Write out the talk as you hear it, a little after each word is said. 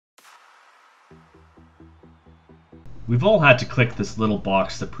We've all had to click this little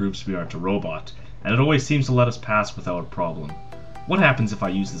box that proves we aren't a robot, and it always seems to let us pass without a problem. What happens if I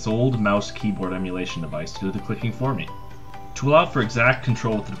use this old mouse keyboard emulation device to do the clicking for me? To allow for exact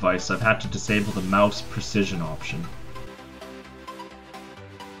control with the device, I've had to disable the mouse precision option.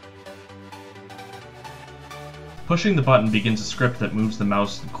 Pushing the button begins a script that moves the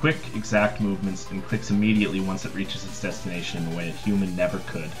mouse in quick, exact movements and clicks immediately once it reaches its destination in a way a human never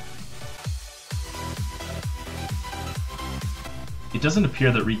could. It doesn't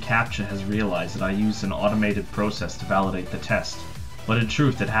appear that reCAPTCHA has realized that I used an automated process to validate the test, but in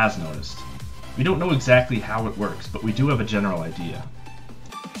truth it has noticed. We don't know exactly how it works, but we do have a general idea.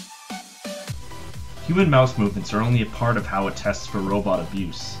 Human mouse movements are only a part of how it tests for robot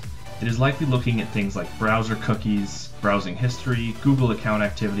abuse. It is likely looking at things like browser cookies, browsing history, Google account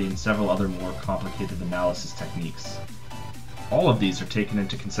activity, and several other more complicated analysis techniques. All of these are taken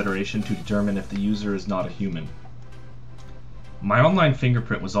into consideration to determine if the user is not a human. My online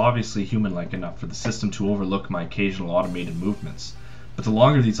fingerprint was obviously human-like enough for the system to overlook my occasional automated movements, but the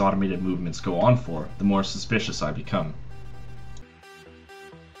longer these automated movements go on for, the more suspicious I become.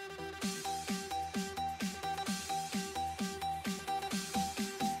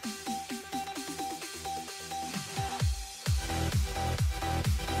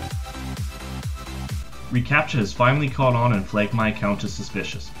 reCAPTCHA has finally caught on and flagged my account as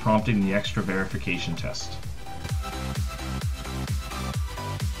suspicious, prompting the extra verification test.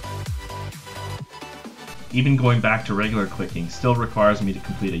 Even going back to regular clicking still requires me to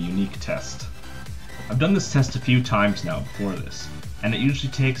complete a unique test. I've done this test a few times now before this, and it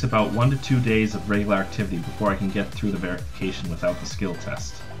usually takes about 1 to 2 days of regular activity before I can get through the verification without the skill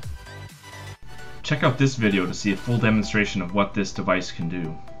test. Check out this video to see a full demonstration of what this device can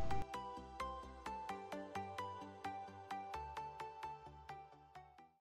do.